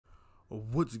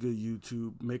What's good,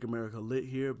 YouTube? Make America Lit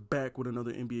here, back with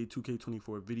another NBA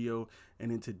 2K24 video.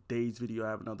 And in today's video,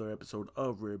 I have another episode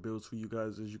of Rare Builds for you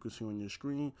guys, as you can see on your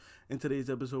screen. In today's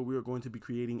episode, we are going to be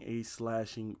creating a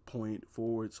slashing point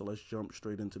forward. So let's jump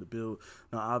straight into the build.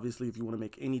 Now, obviously, if you want to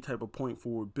make any type of point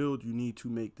forward build, you need to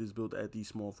make this build at the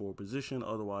small forward position.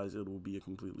 Otherwise, it will be a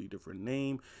completely different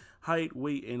name. Height,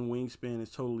 weight, and wingspan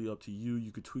is totally up to you. You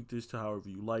could tweak this to however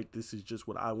you like. This is just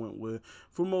what I went with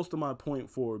for most of my point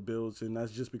forward builds, and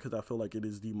that's just because I feel like it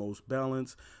is the most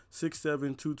balanced.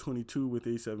 6'7", 222 with a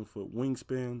 7-foot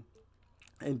wingspan.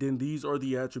 And then these are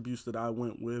the attributes that I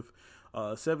went with.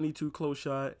 72 close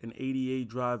shot, an 88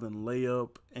 drive and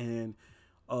layup, and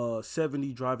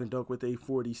 70 drive and dunk with a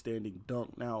 40 standing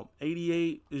dunk. Now,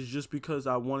 88 is just because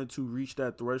I wanted to reach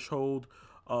that threshold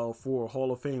for a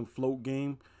Hall of Fame float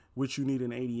game, which you need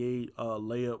an 88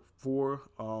 layup for.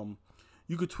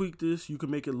 You could tweak this, you could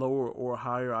make it lower or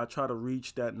higher. I try to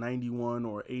reach that 91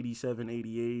 or 87,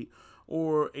 88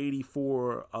 or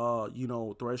 84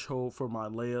 threshold for my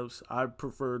layups. I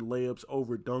prefer layups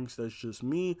over dunks. That's just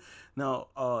me. Now,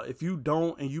 if you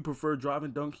don't and you prefer drive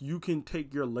and dunk, you can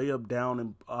take your layup down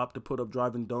and opt to put up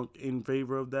drive and dunk in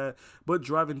favor of that. But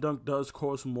drive and dunk does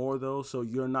cost more though, so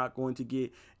you're not going to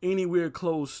get anywhere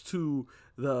close to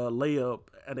the layup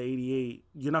at 88.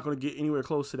 You're not going to get anywhere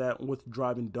close to that with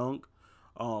drive and dunk.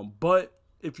 But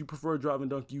if you prefer drive and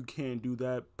dunk, you can do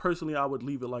that. Personally, I would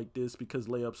leave it like this because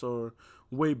layups are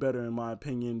way better in my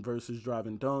opinion versus drive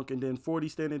and dunk. And then 40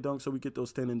 standing dunk, so we get those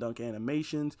standing dunk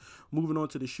animations. Moving on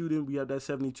to the shooting, we have that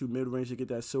 72 mid-range to get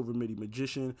that silver midi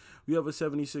magician. We have a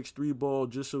 76 3 ball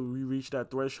just so we reach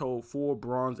that threshold for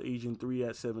bronze agent 3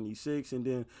 at 76. And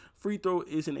then free throw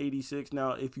is an 86.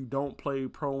 Now, if you don't play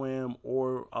Pro-Am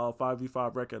or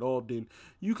 5v5 rec at all, then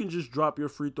you can just drop your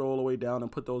free throw all the way down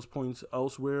and put those points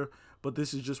elsewhere. But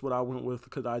this is just what I went with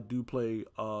because I do play,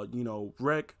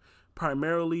 rec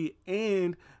primarily,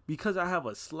 and because I have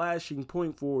a slashing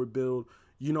point forward build,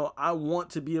 I want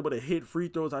to be able to hit free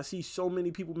throws. I see so many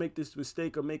people make this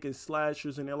mistake of making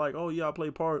slashers, and they're like, oh yeah, I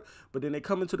play part, but then they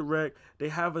come into the rec, they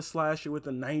have a slasher with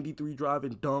a 93 drive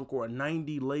and dunk or a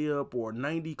 90 layup or a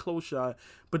 90 close shot,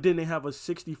 but then they have a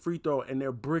 60 free throw and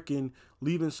they're bricking,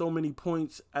 leaving so many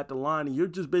points at the line, and you're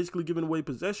just basically giving away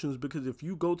possessions because if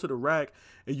you go to the rack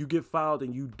and you get fouled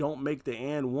and you don't make the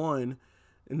and one,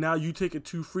 and now you taking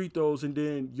 2 free throws and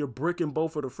then you're bricking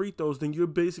both of the free throws, then you're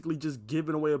basically just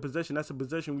giving away a possession. That's a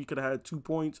possession we could have had 2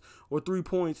 points or 3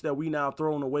 points that we now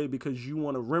thrown away because you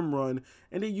want to rim run,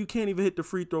 and then you can't even hit the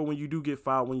free throw when you do get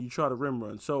fouled when you try to rim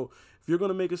run. So if you're going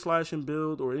to make a slash and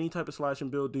build or any type of slash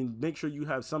and build, then make sure you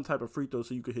have some type of free throw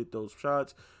so you can hit those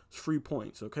shots. It's free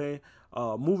points, okay?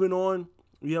 Moving on.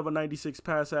 We have a 96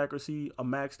 pass accuracy, a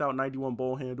maxed out 91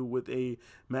 ball handle with a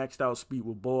maxed out speed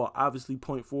with ball. Obviously,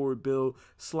 point forward build,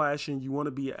 slashing. You want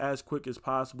to be as quick as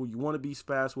possible. You want to be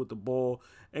fast with the ball,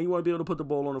 and you want to be able to put the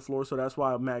ball on the floor. So that's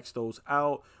why I maxed those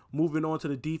out. Moving on to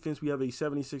the defense, we have a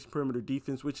 76 perimeter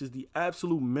defense, which is the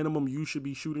absolute minimum you should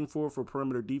be shooting for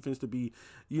perimeter defense to be,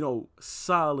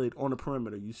 solid on the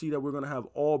perimeter. You see that we're going to have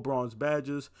all bronze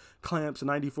badges, clamps,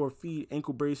 94 feet,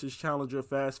 ankle braces, challenger,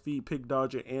 fast feet, pick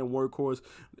dodger, and workhorse.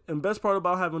 And best part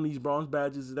about having these bronze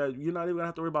badges is that you're not even going to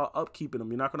have to worry about upkeeping them.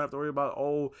 You're not going to have to worry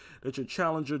about, that your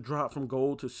challenger dropped from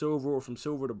gold to silver or from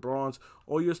silver to bronze.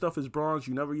 All your stuff is bronze.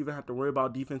 You never even have to worry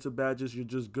about defensive badges. You're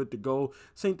just good to go.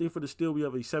 Same thing for the steel. We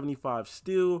have a 75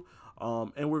 steel.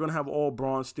 And we're going to have all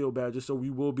bronze steel badges, so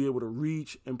we will be able to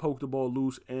reach and poke the ball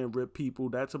loose and rip people.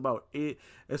 That's about it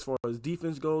as far as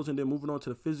defense goes. And then moving on to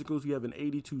the physicals, we have an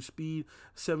 82 speed,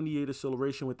 78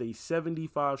 acceleration with a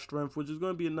 75 strength, which is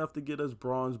going to be enough to get us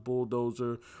bronze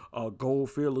bulldozer,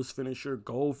 gold fearless finisher,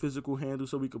 gold physical handle,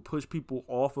 so we could push people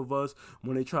off of us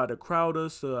when they try to crowd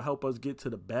us to help us get to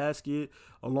the basket,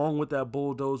 along with that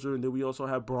bulldozer. And then we also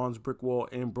have bronze brick wall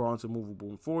and bronze immovable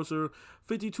enforcer,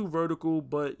 52 vertical,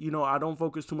 but I don't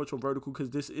focus too much on vertical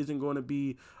because this isn't going to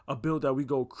be a build that we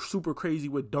go super crazy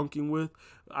with dunking with.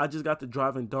 I just got the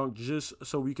drive and dunk just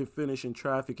so we can finish in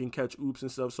traffic and catch oops and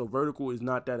stuff. So vertical is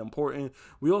not that important.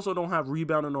 We also don't have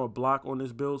rebounding or block on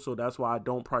this build, so that's why I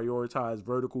don't prioritize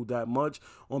vertical that much.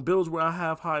 On builds where I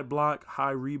have high block,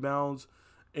 high rebounds,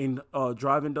 and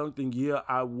drive and dunk, then yeah,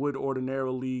 I would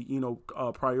ordinarily,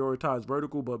 prioritize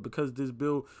vertical, but because this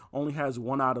build only has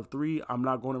 1 out of 3, I'm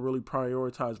not going to really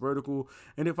prioritize vertical.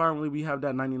 And then finally, we have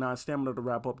that 99 stamina to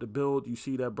wrap up the build. You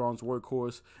see that bronze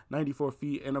workhorse, 94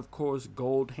 feet, and of course,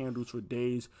 gold handles for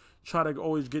days. Try to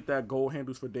always get that gold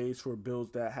handles for days for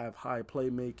builds that have high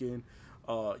playmaking.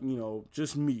 you know,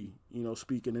 just me, you know,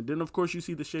 speaking. And then, of course, you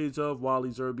see the shades of Wally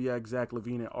Zerbiak, Zach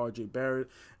LaVine, and RJ Barrett.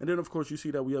 And then, of course, you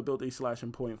see that we have built a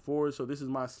slashing point forward. So this is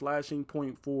my slashing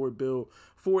point forward build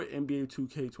for NBA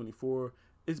 2K24.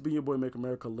 It's been your boy, Make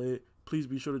America Lit. Please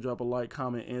be sure to drop a like,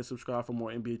 comment, and subscribe for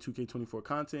more NBA 2K24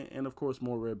 content. And, of course,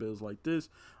 more rare builds like this.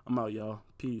 I'm out, y'all.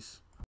 Peace.